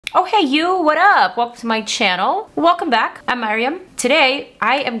Oh hey you, what up? Welcome to my channel. Welcome back. I'm Maryam. Today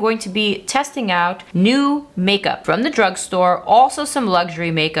I am going to be testing out new makeup from the drugstore, also some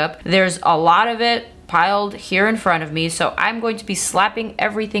luxury makeup. There's a lot of it piled here in front of me, so I'm going to be slapping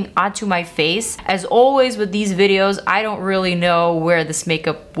everything onto my face. As always with these videos, I don't really know where this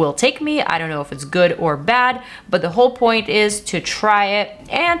makeup will take me. I don't know if it's good or bad, but the whole point is to try it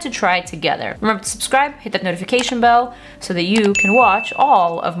and to try it together. Remember to subscribe, hit that notification bell so that you can watch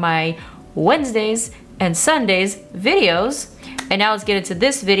all of my Wednesdays and Sundays videos. And now let's get into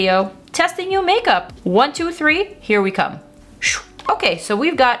this video, testing new makeup. 1, 2, 3, here we come. Okay, so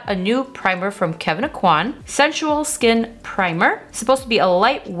we've got a new primer from KEVYN, Sensual Skin Primer. It's supposed to be a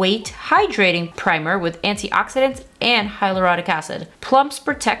lightweight, hydrating primer with antioxidants and hyaluronic acid. Plumps,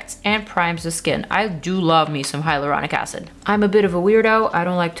 protects, and primes the skin. I do love me some hyaluronic acid. I'm a bit of a weirdo. I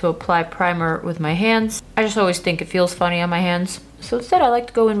don't like to apply primer with my hands. I just always think it feels funny on my hands. So instead, I like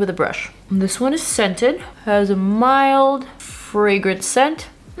to go in with a brush. This one is scented, has a mild, fragrant scent.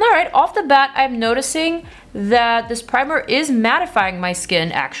 All right, off the bat, I'm noticing that this primer is mattifying my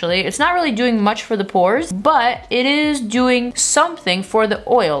skin, actually. It's not really doing much for the pores, but it is doing something for the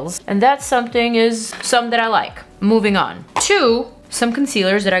oils, and that something is some that I like. Moving on to some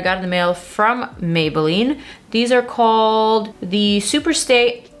concealers that I got in the mail from Maybelline. These are called the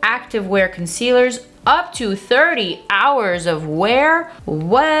Superstay Active Wear Concealers. Up to 30 hours of wear.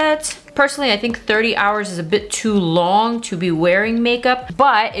 What? Personally, I think 30 hours is a bit too long to be wearing makeup,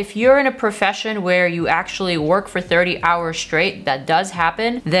 but if you're in a profession where you actually work for 30 hours straight, that does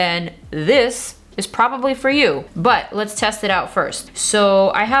happen, then this is probably for you. But let's test it out first. So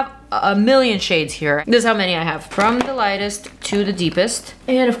I have a million shades here. This is how many I have, from the lightest to the deepest.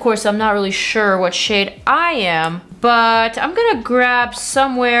 And of course, I'm not really sure what shade I am, but I'm gonna grab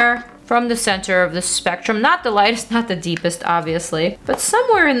somewhere from the center of the spectrum, not the lightest, not the deepest, obviously, but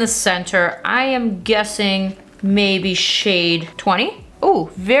somewhere in the center. I am guessing maybe shade 20.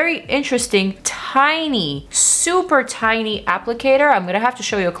 Oh, very interesting, tiny, super tiny applicator. I'm gonna have to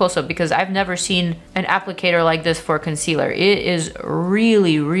show you a close-up because I've never seen an applicator like this for concealer. It is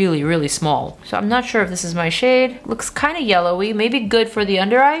really, really, really small. So I'm not sure if this is my shade. Looks kind of yellowy, maybe good for the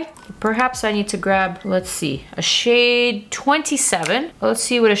under eye. Perhaps I need to grab, let's see, a shade 27. Let's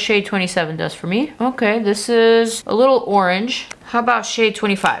see what a shade 27 does for me. Okay, this is a little orange. How about shade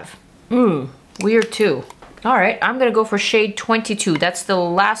 25? Ooh, weird too. All right, I'm gonna go for shade 22. That's the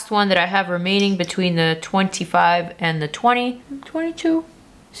last one that I have remaining between the 25 and the 20. 22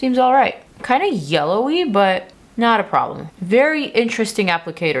 seems all right. Kind of yellowy, but not a problem. Very interesting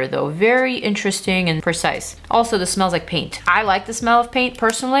applicator though. Very interesting and precise. Also, this smells like paint. I like the smell of paint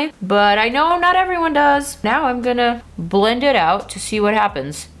personally, but I know not everyone does. Now I'm gonna blend it out to see what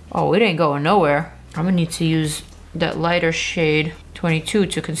happens. Oh, it ain't going nowhere. I'm gonna need to use that lighter shade 22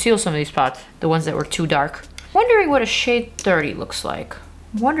 to conceal some of these spots, the ones that were too dark. Wondering what a shade 30 looks like.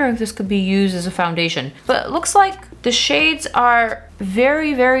 I'm wondering if this could be used as a foundation. But it looks like the shades are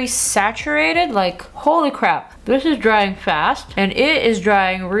very, very saturated. Like, holy crap. This is drying fast and it is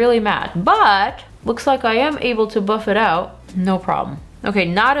drying really matte. But looks like I am able to buff it out. No problem. Okay,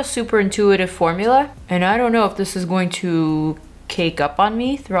 not a super intuitive formula. And I don't know if this is going to cake up on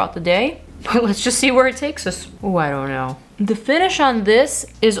me throughout the day. But let's just see where it takes us. Oh, I don't know. The finish on this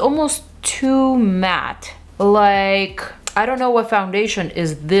is almost too matte. Like, I don't know what foundation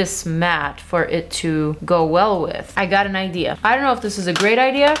is this matte for it to go well with. I got an idea. I don't know if this is a great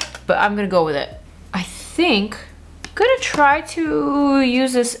idea, but I'm gonna go with it. I think I'm gonna try to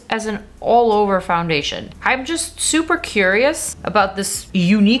use this as an all-over foundation. I'm just super curious about this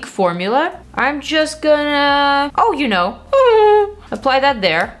unique formula. I'm just gonna, oh, you know, apply that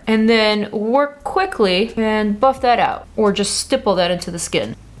there and then work quickly and buff that out or just stipple that into the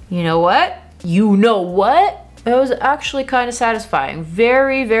skin. You know what? You know what? It was actually kind of satisfying.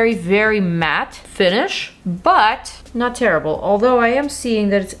 Very, very, very matte finish, but not terrible. Although I am seeing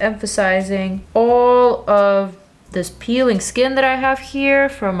that it's emphasizing all of this peeling skin that I have here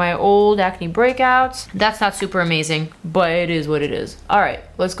from my old acne breakouts. That's not super amazing, but it is what it is. All right,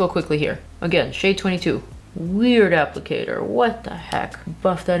 let's go quickly here. Again, shade 22. Weird applicator, what the heck?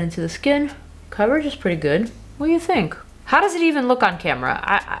 Buff that into the skin. Coverage is pretty good. What do you think? How does it even look on camera?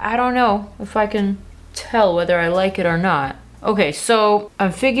 I don't know if I can tell whether I like it or not. Okay, so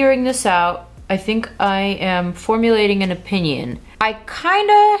I'm figuring this out. I think I am formulating an opinion. I kind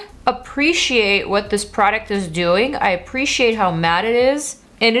of appreciate what this product is doing. I appreciate how matte it is,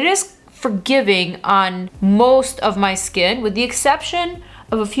 and it is forgiving on most of my skin, with the exception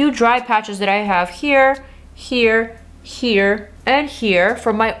of a few dry patches that I have here, here, here, and here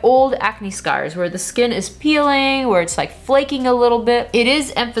from my old acne scars where the skin is peeling, where it's like flaking a little bit. It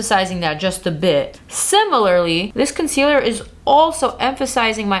is emphasizing that just a bit. Similarly, this concealer is also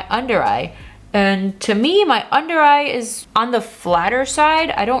emphasizing my under eye. And to me, my under eye is on the flatter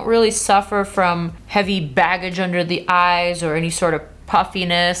side. I don't really suffer from heavy baggage under the eyes or any sort of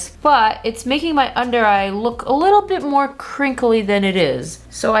puffiness, but it's making my under eye look a little bit more crinkly than it is.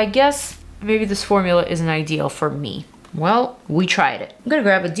 So I guess maybe this formula isn't ideal for me. Well, we tried it. I'm gonna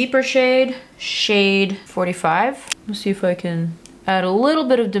grab a deeper shade, shade 45. Let's see if I can add a little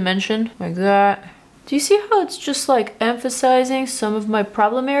bit of dimension like that. Do you see how it's just like emphasizing some of my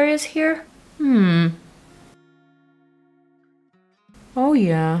problem areas here? Oh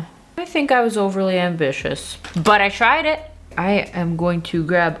yeah. I think I was overly ambitious, but I tried it. I am going to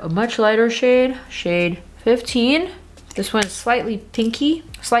grab a much lighter shade, shade 15. This one's slightly pinky,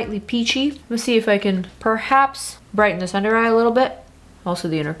 slightly peachy. Let's see if I can perhaps brighten this under eye a little bit. Also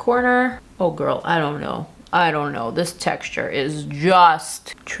the inner corner. Oh girl, I don't know. This texture is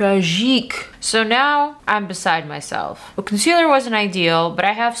just tragique. So now I'm beside myself. Well, concealer wasn't ideal, but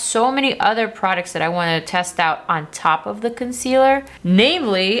I have so many other products that I want to test out on top of the concealer.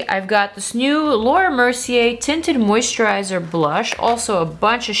 Namely, I've got this new Laura Mercier Tinted Moisturizer Blush. Also a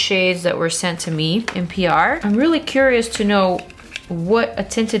bunch of shades that were sent to me in PR. I'm really curious to know what a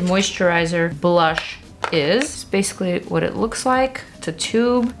tinted moisturizer blush is. It's basically what it looks like. It's a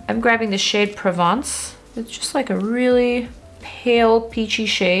tube. I'm grabbing the shade Provence. It's just like a really pale peachy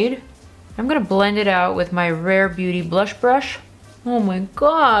shade. I'm gonna blend it out with my Rare Beauty blush brush. Oh my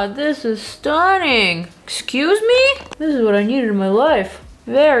god, this is stunning. Excuse me? This is what I needed in my life.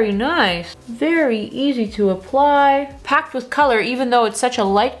 Very nice. Very easy to apply. Packed with color, even though it's such a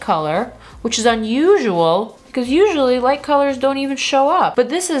light color, which is unusual because usually light colors don't even show up. But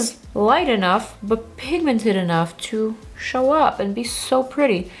this is light enough, but pigmented enough to show up and be so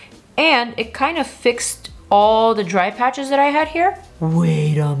pretty. And it kind of fixed all the dry patches that I had here.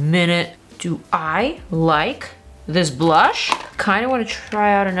 Wait a minute. Do I like this blush? Kind of want to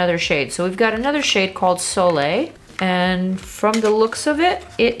try out another shade. So we've got another shade called Soleil. And from the looks of it,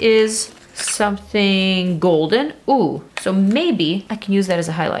 it is something golden. Ooh, so maybe I can use that as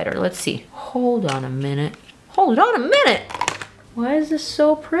a highlighter. Let's see. Hold on a minute. Hold on a minute. Why is this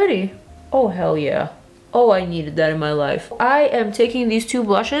so pretty? Oh, hell yeah. Oh, I needed that in my life. I am taking these two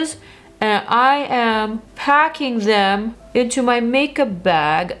blushes and I am packing them into my makeup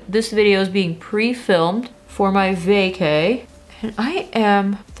bag. This video is being pre-filmed for my vacay. And I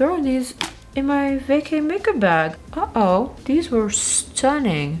am throwing these in my vacay makeup bag. Uh-oh, these were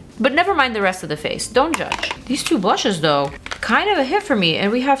stunning. But never mind the rest of the face, don't judge. These two blushes though, kind of a hit for me,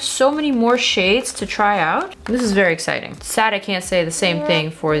 and we have so many more shades to try out. This is very exciting. Sad I can't say the same thing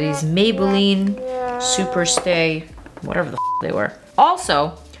for these Maybelline Super Stay, whatever the f they were.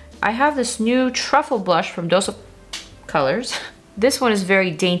 Also, I have this new Truffle Blush from Dose of Colors. This one is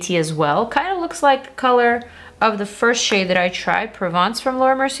very dainty as well. Kind of looks like the color of the first shade that I tried, Provence from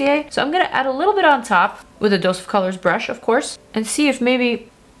Laura Mercier. So I'm gonna add a little bit on top with a Dose of Colors brush, of course, and see if maybe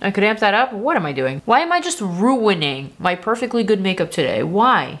I could amp that up. What am I doing? Why am I just ruining my perfectly good makeup today?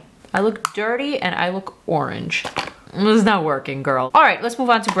 Why? I look dirty and I look orange. This is not working, girl. All right, let's move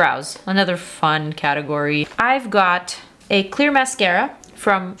on to brows. Another fun category. I've got a clear mascara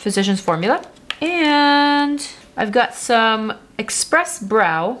from Physicians Formula, and I've got some Express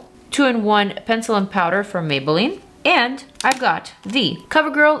Brow 2-in-1 pencil and powder from Maybelline, and I've got the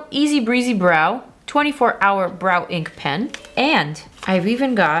CoverGirl Easy Breezy Brow 24-hour brow ink pen, and I've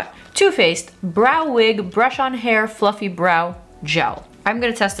even got Too Faced Brow Wig Brush on Hair Fluffy Brow Gel. I'm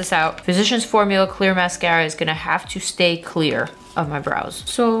gonna test this out. Physicians Formula clear mascara is gonna have to stay clear of my brows.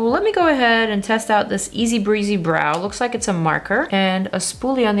 So let me go ahead and test out this Easy Breezy Brow. Looks like it's a marker and a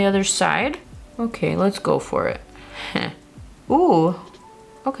spoolie on the other side. Okay, let's go for it. Ooh.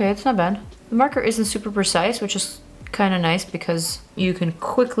 Okay, it's not bad. The marker isn't super precise, which is kind of nice because you can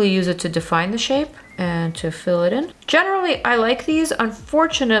quickly use it to define the shape and to fill it in. Generally, I like these.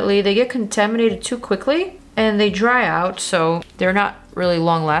 Unfortunately, they get contaminated too quickly and they dry out, so they're not really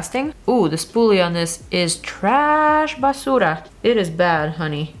long lasting. Ooh, the spoolie on this is trash basura. It is bad,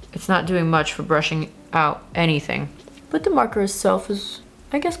 honey. It's not doing much for brushing out anything. But the marker itself is,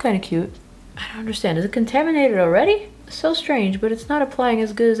 I guess, kind of cute. I don't understand. Is it contaminated already? So strange, but it's not applying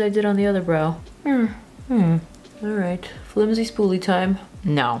as good as I did on the other brow. Alright, flimsy spoolie time.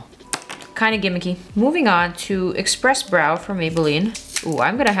 No. Kind of gimmicky. Moving on to Express Brow from Maybelline. Ooh,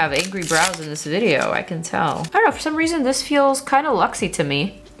 I'm gonna have angry brows in this video, I can tell. I don't know, for some reason this feels kind of luxy to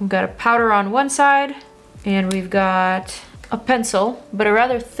me. We've got a powder on one side, and we've got a pencil, but a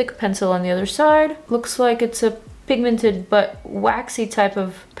rather thick pencil on the other side. Looks like it's a pigmented but waxy type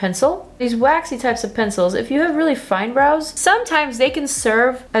of pencil. These waxy types of pencils, if you have really fine brows, sometimes they can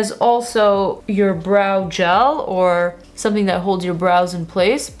serve as also your brow gel or something that holds your brows in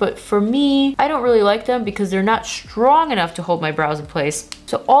place. But for me, I don't really like them because they're not strong enough to hold my brows in place.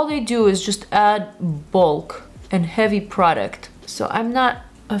 So all they do is just add bulk and heavy product. So I'm not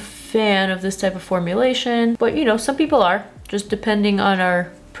a fan of this type of formulation, but you know, some people are, just depending on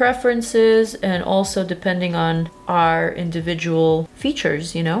our preferences and also depending on our individual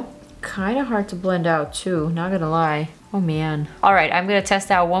features, you know? Kind of hard to blend out too, not gonna lie. Oh man. All right, I'm gonna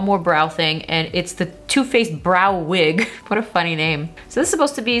test out one more brow thing, and it's the Too Faced Brow Wig. What a funny name. So this is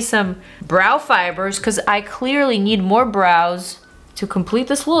supposed to be some brow fibers because I clearly need more brows to complete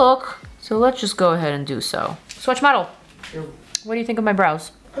this look. So let's just go ahead and do so. Swatch model, what do you think of my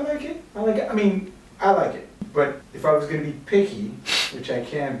brows? I like it. I like it. I mean, I like it. But if I was going to be picky, which I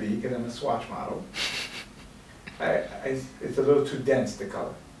can be because I'm a swatch model, it's a little too dense, the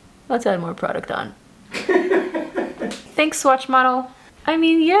color. Let's add more product on. Thanks, swatch model. I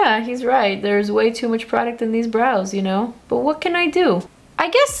mean, yeah, he's right. There's way too much product in these brows, you know? But what can I do? I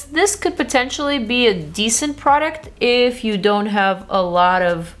guess this could potentially be a decent product if you don't have a lot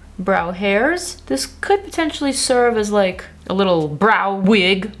of brow hairs. This could potentially serve as like a little brow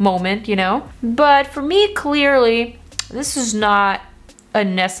wig moment, you know? But for me, clearly, this is not a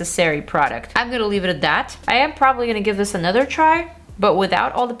necessary product. I'm gonna leave it at that. I am probably gonna give this another try, but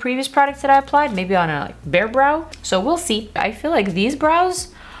without all the previous products that I applied, maybe on a like bare brow. So we'll see. I feel like these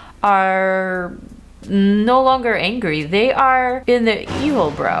brows are no longer angry. They are in the evil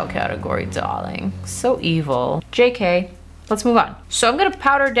brow category, darling. So evil. JK. Let's move on. So I'm gonna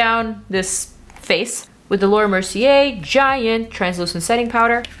powder down this face with the Laura Mercier Giant Translucent Setting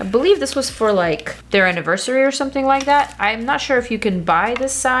Powder. I believe this was for like their anniversary or something like that. I'm not sure if you can buy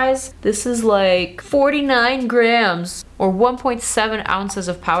this size. This is like 49 grams or 1.7 ounces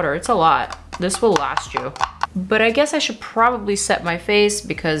of powder. It's a lot. This will last you. But I guess I should probably set my face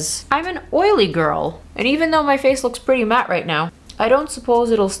because I'm an oily girl. And even though my face looks pretty matte right now, I don't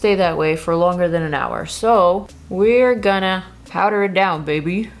suppose it'll stay that way for longer than an hour. So we're gonna powder it down,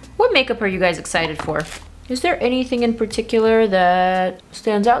 baby. What makeup are you guys excited for? Is there anything in particular that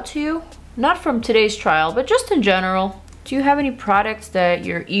stands out to you? Not from today's trial, but just in general. Do you have any products that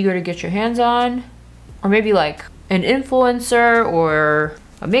you're eager to get your hands on? Or maybe like an influencer or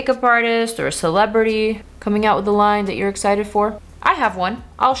a makeup artist or a celebrity coming out with a line that you're excited for? I have one.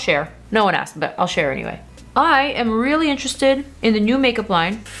 I'll share. No one asked, but I'll share anyway. I am really interested in the new makeup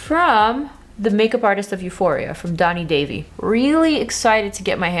line from the makeup artist of Euphoria, from Donnie Davy. Really excited to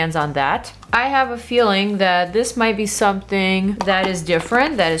get my hands on that. I have a feeling that this might be something that is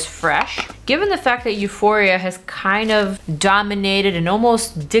different, that is fresh. Given the fact that Euphoria has kind of dominated and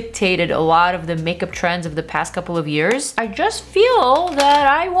almost dictated a lot of the makeup trends of the past couple of years, I just feel that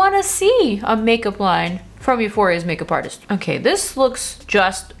I want to see a makeup line from Euphoria's makeup artist. Okay, this looks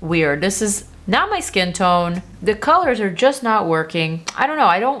just weird. This is not my skin tone. The colors are just not working. I don't know,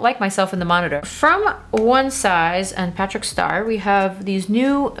 I don't like myself in the monitor. From One Size and Patrick Starr, we have these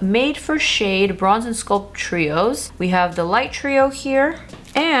new Made for Shade Bronze and Sculpt Trios. We have the Light Trio here,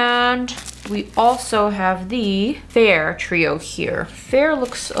 and we also have the Fair Trio here. Fair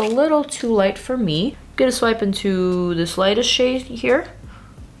looks a little too light for me. I'm gonna swipe into this lightest shade here.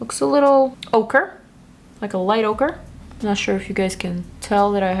 Looks a little ochre, like a light ochre. I'm not sure if you guys can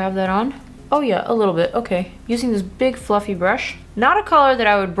tell that I have that on. Oh yeah, a little bit, okay. Using this big fluffy brush. Not a color that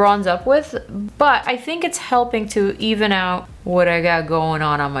I would bronze up with, but I think it's helping to even out what I got going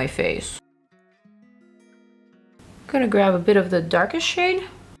on my face. I'm gonna grab a bit of the darkest shade.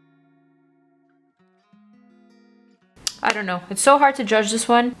 I don't know, it's so hard to judge this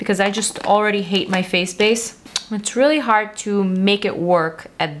one because I just already hate my face base. It's really hard to make it work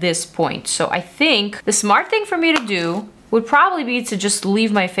at this point. So I think the smart thing for me to do would probably be to just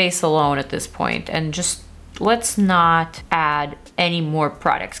leave my face alone at this point and just let's not add any more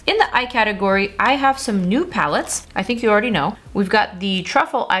products. In the eye category, I have some new palettes. I think you already know. We've got the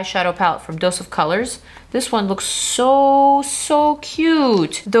Truffle eyeshadow palette from Dose of Colors. This one looks so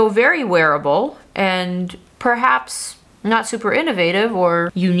cute, though very wearable and perhaps not super innovative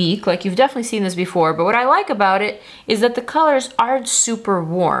or unique, like you've definitely seen this before, but what I like about it is that the colors aren't super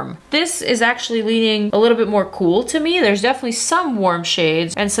warm. This is actually leaning a little bit more cool to me. There's definitely some warm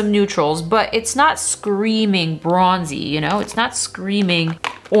shades and some neutrals, but it's not screaming bronzy, you know? It's not screaming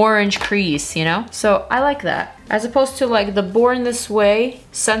orange crease, you know? So I like that. As opposed to like the Born This Way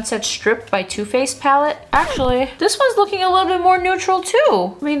Sunset Strip by Too Faced palette. Actually, this one's looking a little bit more neutral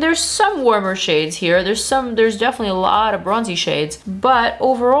too. I mean, there's some warmer shades here. There's definitely a lot of bronzy shades, but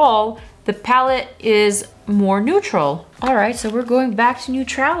overall, The palette is more neutral. All right, so we're going back to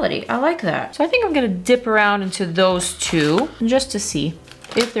neutrality. I like that. So I think I'm gonna dip around into those two just to see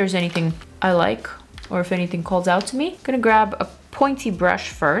if there's anything I like or if anything calls out to me. I'm gonna grab a pointy brush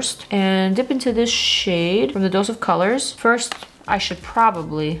first and dip into this shade from the Dose of Colors. First, I should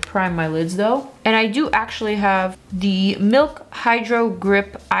probably prime my lids though. And I do actually have the Milk Hydro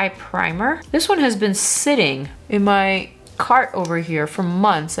Grip Eye Primer. This one has been sitting in my cart over here for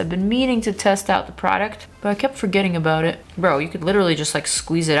months. I've been meaning to test out the product, but I kept forgetting about it. Bro, you could literally just like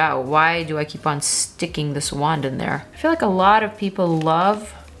squeeze it out. Why do I keep on sticking this wand in there? I feel like a lot of people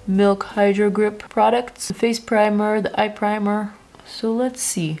love Milk Hydro Grip products. The face primer, the eye primer. So let's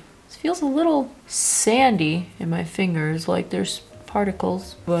see. This feels a little sandy in my fingers, like there's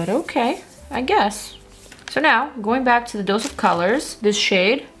particles, but okay, I guess. So now, going back to the Dose of Colors, this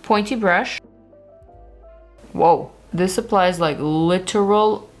shade, pointy brush. Whoa. This applies like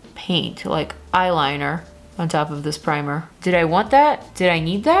literal paint, like eyeliner on top of this primer. Did I want that? Did I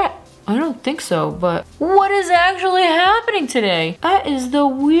need that? I don't think so, but what is actually happening today? That is the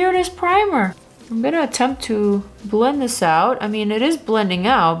weirdest primer. I'm gonna attempt to blend this out. I mean, it is blending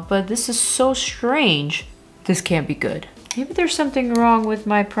out, but this is so strange. This can't be good. Maybe there's something wrong with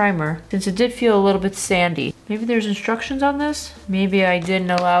my primer, since it did feel a little bit sandy. Maybe there's instructions on this? Maybe I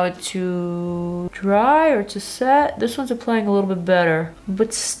didn't allow it to dry or to set. This one's applying a little bit better,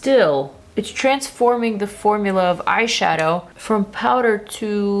 but still, it's transforming the formula of eyeshadow from powder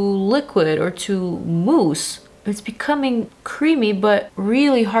to liquid or to mousse. It's becoming creamy, but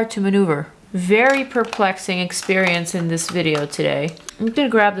really hard to maneuver. Very perplexing experience in this video today. I'm gonna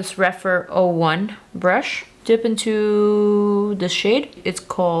grab this Rephr 01 brush. Dip into the shade. It's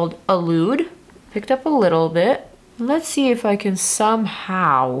called Allude. Picked up a little bit. Let's see if I can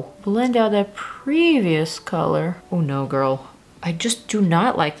somehow blend out that previous color. Oh no, girl. I just do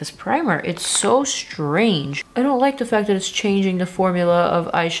not like this primer. It's so strange. I don't like the fact that it's changing the formula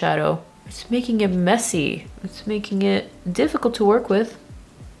of eyeshadow. It's making it messy. It's making it difficult to work with.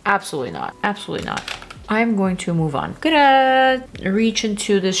 Absolutely not. Absolutely not. I'm going to move on. I'm gonna reach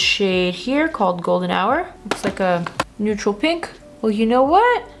into this shade here called Golden Hour. Looks like a neutral pink. Well, you know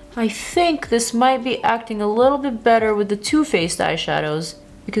what? I think this might be acting a little bit better with the Too Faced eyeshadows,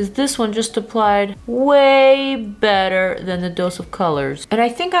 because this one just applied way better than the Dose of Colors. And I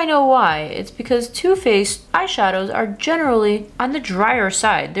think I know why. It's because Too Faced eyeshadows are generally on the drier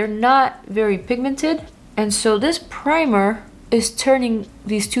side. They're not very pigmented. And so this primer is turning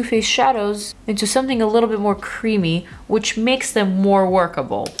these Too Faced shadows into something a little bit more creamy, which makes them more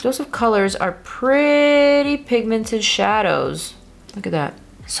workable. Dose of Colors are pretty pigmented shadows. Look at that.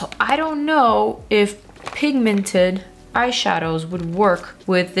 So I don't know if pigmented eyeshadows would work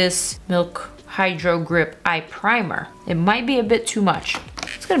with this Milk Hydro Grip Eye Primer. It might be a bit too much.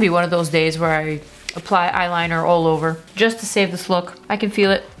 It's gonna be one of those days where I apply eyeliner all over just to save this look. I can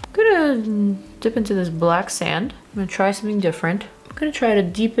feel it. I'm gonna dip into this black sand. I'm gonna try something different. I'm gonna try to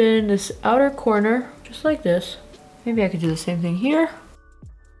deepen this outer corner, just like this. Maybe I could do the same thing here.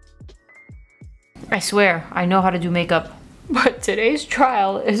 I swear, I know how to do makeup. But today's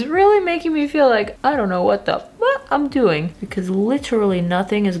trial is really making me feel like I don't know what I'm doing, because literally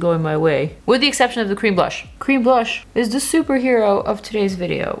nothing is going my way, with the exception of the cream blush. Cream blush is the superhero of today's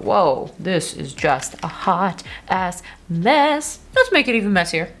video. Whoa, this is just a hot ass mess. Let's make it even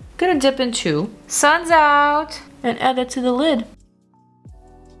messier. Gonna dip into Sun's Out and add that to the lid.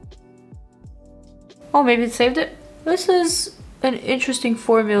 Oh, maybe it saved it. This is an interesting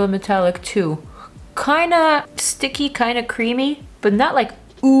formula metallic too. Kinda sticky, kinda creamy, but not like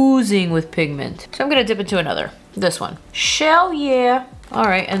oozing with pigment. So I'm gonna dip into another. This one. Shell Yeah. All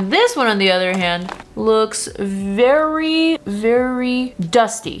right, and this one on the other hand looks very, very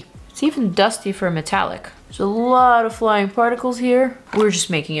dusty. It's even dusty for a metallic. There's a lot of flying particles here. We're just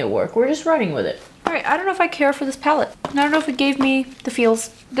making it work. We're just running with it. All right, I don't know if I care for this palette. I don't know if it gave me the feels.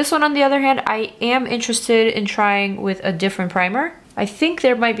 This one on the other hand, I am interested in trying with a different primer. I think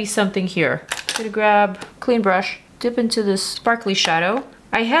there might be something here. I'm gonna grab a clean brush, dip into this sparkly shadow.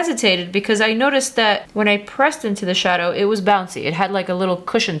 I hesitated because I noticed that when I pressed into the shadow, it was bouncy. It had like a little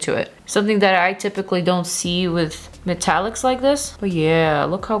cushion to it. Something that I typically don't see with metallics like this. But yeah,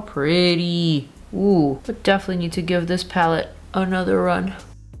 look how pretty. Ooh, but definitely need to give this palette another run.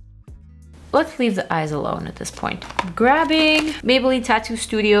 Let's leave the eyes alone at this point. I'm grabbing Maybelline Tattoo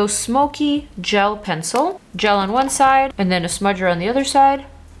Studio Smokey Gel Pencil. Gel on one side and then a smudger on the other side.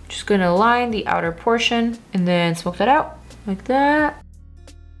 Just gonna line the outer portion and then smoke that out like that.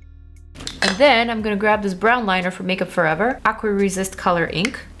 And then I'm gonna grab this brown liner from Makeup Forever, Aqua Resist Color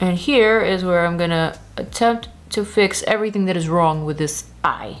Ink. And here is where I'm gonna attempt to fix everything that is wrong with this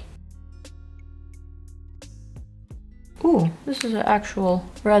eye. Ooh, this is an actual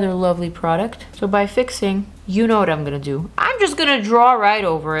rather lovely product. So by fixing, you know what I'm gonna do. I'm just gonna draw right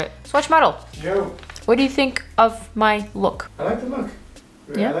over it. Swatch model. Yo. What do you think of my look? I like the look.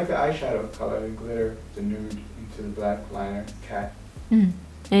 Yeah? I like the eyeshadow color, the glitter, the nude into the black liner, cat. Mm.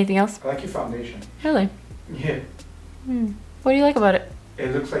 Anything else? I like your foundation. Really? Yeah. Mm. What do you like about it?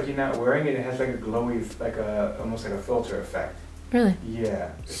 It looks like you're not wearing it. It has like a glowy, like almost like a filter effect. Really? Yeah.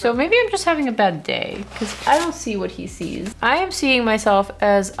 So maybe I'm just having a bad day because I don't see what he sees. I am seeing myself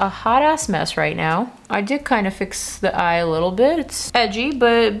as a hot ass mess right now. I did kind of fix the eye a little bit. It's edgy,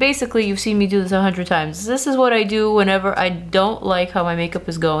 but basically you've seen me do this 100 times. This is what I do whenever I don't like how my makeup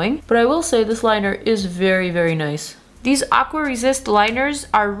is going. But I will say this liner is very, very nice. These Aqua Resist liners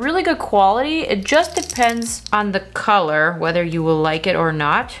are really good quality. It just depends on the color, whether you will like it or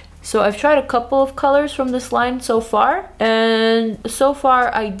not. So I've tried a couple of colors from this line so far, and so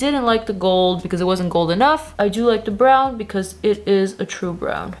far I didn't like the gold because it wasn't gold enough. I do like the brown because it is a true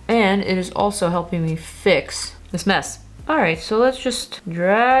brown, and it is also helping me fix this mess. All right, so let's just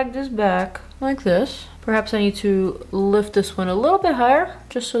drag this back like this. Perhaps I need to lift this one a little bit higher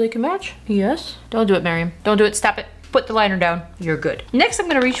just so they can match. Yes. Don't do it, Maryam. Don't do it. Stop it. Put the liner down. You're good. Next, I'm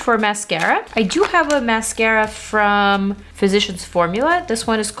gonna reach for a mascara. I do have a mascara from Physicians Formula. This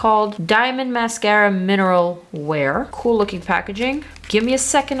one is called Diamond Mascara Mineral Wear. Cool looking packaging. Give me a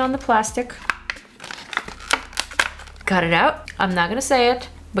second on the plastic. Got it out. I'm not gonna say it,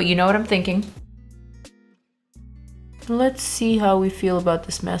 but you know what I'm thinking. Let's see how we feel about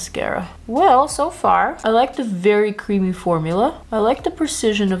this mascara. Well, so far, I like the very creamy formula. I like the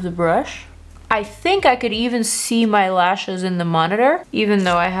precision of the brush. I think I could even see my lashes in the monitor, even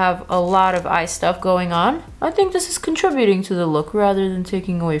though I have a lot of eye stuff going on. I think this is contributing to the look rather than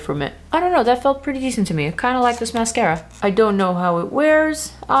taking away from it. I don't know, that felt pretty decent to me. I kind of like this mascara. I don't know how it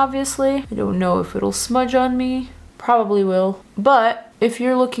wears, obviously. I don't know if it'll smudge on me. Probably will. But if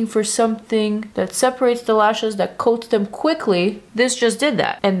you're looking for something that separates the lashes, that coats them quickly, this just did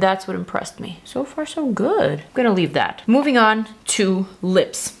that. And that's what impressed me. So far, so good. I'm gonna leave that. Moving on to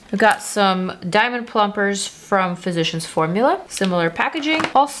lips. I got some diamond plumpers from Physicians Formula, similar packaging.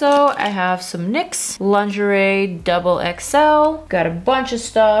 Also, I have some NYX Lingerie Double XL. Got a bunch of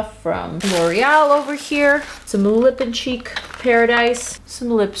stuff from L'Oreal over here. Some Lip and Cheek Paradise, some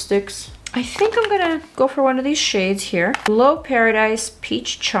lipsticks. I think I'm gonna go for one of these shades here. Glow Paradise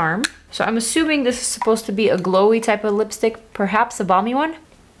Peach Charm. So I'm assuming this is supposed to be a glowy type of lipstick, perhaps a balmy one.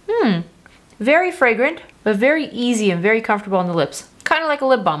 Very fragrant, but very easy and very comfortable on the lips. Kind of like a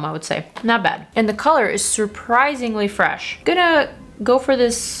lip balm, I would say. Not bad. And the color is surprisingly fresh. Gonna go for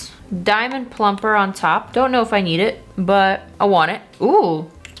this diamond plumper on top. Don't know if I need it, but I want it.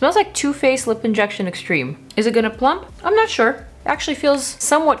 Ooh, smells like Too Faced Lip Injection Extreme. Is it gonna plump? I'm not sure. It actually feels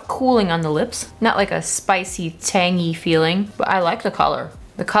somewhat cooling on the lips. Not like a spicy, tangy feeling, but I like the color.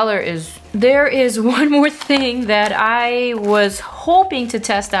 The color is... There is one more thing that I was hoping to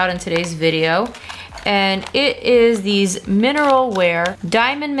test out in today's video, and it is these Mineral Wear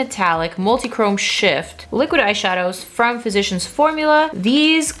Diamond Metallic Multichrome Shift liquid eyeshadows from Physicians Formula.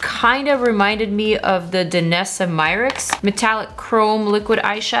 These kind of reminded me of the Danessa Myricks Metallic Chrome liquid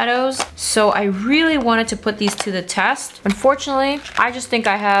eyeshadows, so I really wanted to put these to the test. Unfortunately, I just think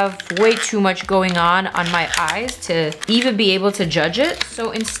I have way too much going on my eyes to even be able to judge it.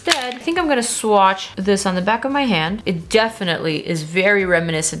 So instead, I think I'm gonna swatch this on the back of my hand. It definitely is very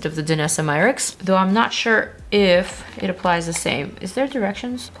reminiscent of the Danessa Myricks, though I'm not sure if it applies the same. Is there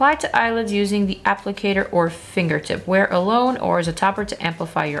directions? Apply to eyelids using the applicator or fingertip. Wear alone or as a topper to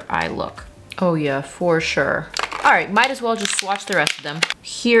amplify your eye look. Oh yeah, for sure. All right, might as well just swatch the rest of them.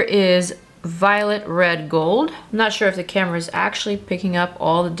 Here is Violet Red Gold. I'm not sure if the camera is actually picking up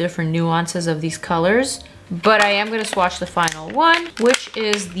all the different nuances of these colors, but I am gonna swatch the final one, which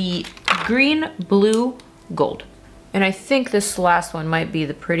is the Green Blue Gold. And I think this last one might be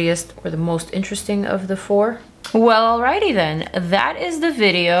the prettiest or the most interesting of the four. Well, alrighty then, that is the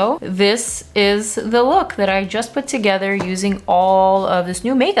video. This is the look that I just put together using all of this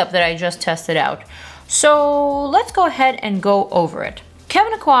new makeup that I just tested out. So let's go ahead and go over it.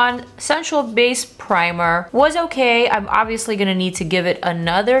 KEVYN Aqua Sensual Base Primer was okay. I'm obviously gonna need to give it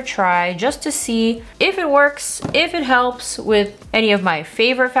another try just to see if it works, if it helps with any of my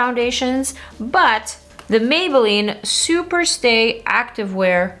favorite foundations, but the Maybelline Super Stay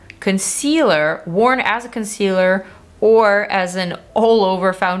Activewear Concealer, worn as a concealer or as an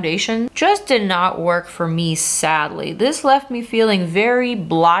all-over foundation, just did not work for me, sadly. This left me feeling very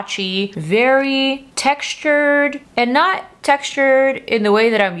blotchy, very textured, and not textured in the way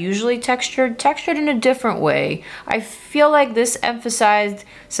that I'm usually textured in a different way. I feel like this emphasized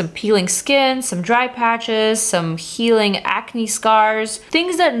some peeling skin, some dry patches, some healing acne scars,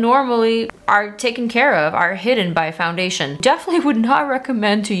 things that normally are taken care of, are hidden by foundation. Definitely would not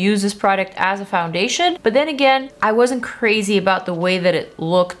recommend to use this product as a foundation, but then again, I wasn't crazy about the way that it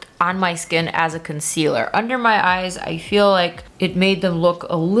looked on my skin as a concealer. Under my eyes, I feel like it made them look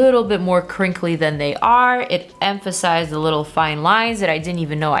a little bit more crinkly than they are. It emphasized the little fine lines that I didn't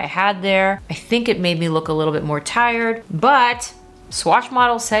even know I had there. I think it made me look a little bit more tired, but swatch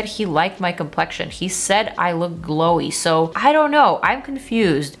model said he liked my complexion. He said I look glowy, so I don't know, I'm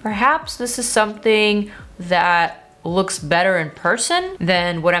confused. Perhaps this is something that looks better in person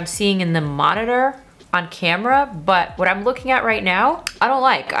than what I'm seeing in the monitor on camera, but what I'm looking at right now, I don't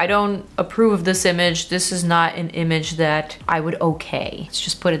like. I don't approve of this image. This is not an image that I would okay. Let's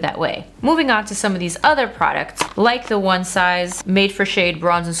just put it that way. Moving on to some of these other products, like the One Size Made for Shade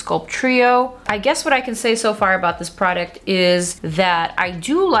Bronze and Sculpt Trio. I guess what I can say so far about this product is that I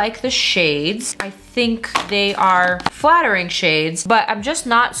do like the shades. I think they are flattering shades, but I'm just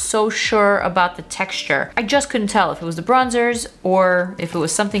not so sure about the texture. I just couldn't tell if it was the bronzers or if it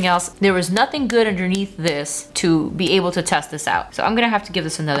was something else. There was nothing good underneath this to be able to test this out. So I'm gonna have to give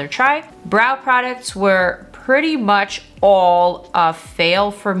this another try. Brow products were pretty much all a fail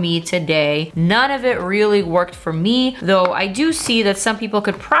for me today. None of it really worked for me, though I do see that some people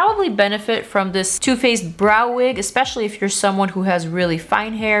could probably benefit from this Too Faced brow wig, especially if you're someone who has really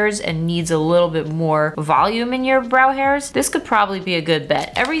fine hairs and needs a little bit more volume in your brow hairs. This could probably be a good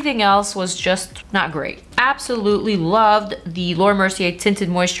bet. Everything else was just not great. Absolutely loved the Laura Mercier Tinted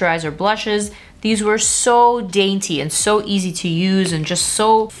Moisturizer blushes. These were so dainty and so easy to use and just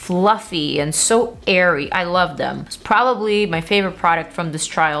so fluffy and so airy. I love them. It's probably my favorite product from this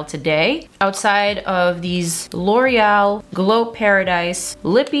trial today. Outside of these L'Oreal Glow Paradise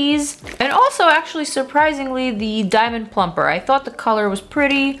lippies, and also actually surprisingly the Diamond Plumper. I thought the color was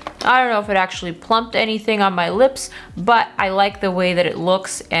pretty. I don't know if it actually plumped anything on my lips, but I like the way that it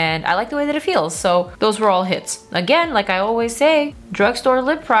looks and I like the way that it feels. So those were all hits. Again, like I always say, drugstore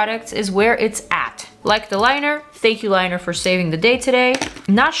lip products is where it's at. Like the liner, thank you liner for saving the day today.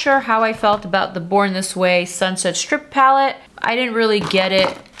 Not sure how I felt about the Born This Way Sunset Strip palette. I didn't really get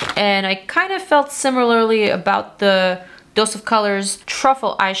it, and I kind of felt similarly about the Dose of Colors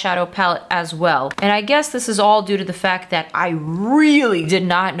Truffle eyeshadow palette as well. And I guess this is all due to the fact that I really did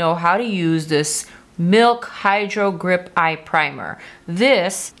not know how to use this Milk Hydro Grip Eye Primer.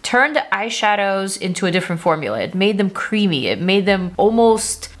 This turned the eyeshadows into a different formula. It made them creamy. It made them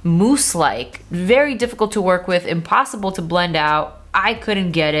almost mousse-like. Very difficult to work with, impossible to blend out. I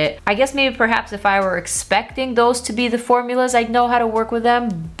couldn't get it. I guess maybe perhaps if I were expecting those to be the formulas, I'd know how to work with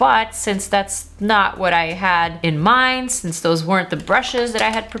them. But since that's not what I had in mind, since those weren't the brushes that I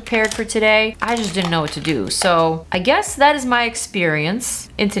had prepared for today, I just didn't know what to do. So I guess that is my experience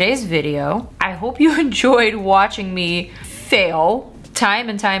in today's video. I hope you enjoyed watching me fail time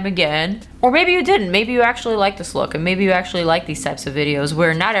and time again. Or maybe you didn't. Maybe you actually like this look, and maybe you actually like these types of videos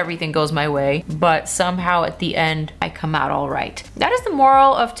where not everything goes my way, but somehow at the end I come out all right. That is the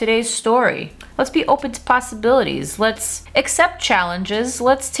moral of today's story. Let's be open to possibilities. Let's accept challenges.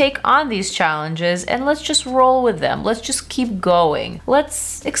 Let's take on these challenges and let's just roll with them. Let's just keep going.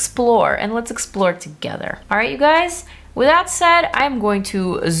 Let's explore, and let's explore together. All right, you guys? With that said, I'm going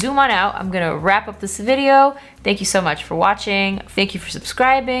to zoom on out. I'm gonna wrap up this video. Thank you so much for watching. Thank you for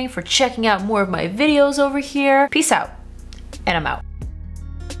subscribing, for checking out more of my videos over here. Peace out, and I'm out.